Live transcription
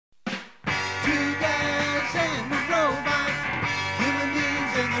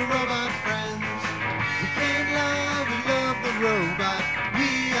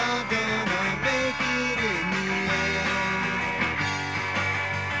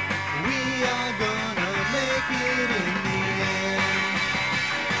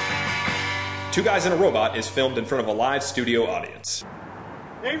Two Guys and a Robot is filmed in front of a live studio audience.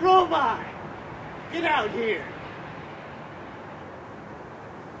 Hey, robot! Get out here!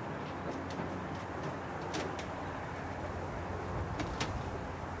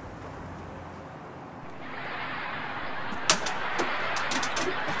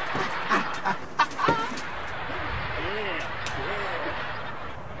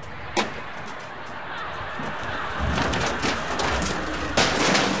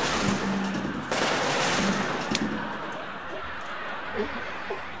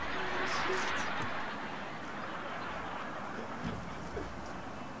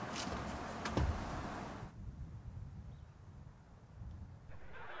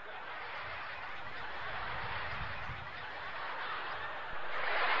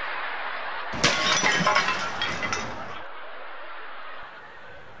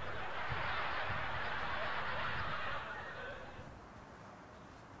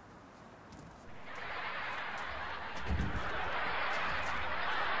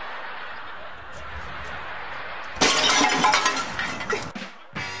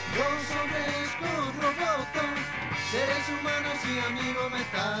 Seres humanos y amigo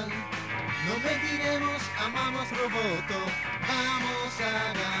metal, no mentiremos, amamos Roboto, vamos.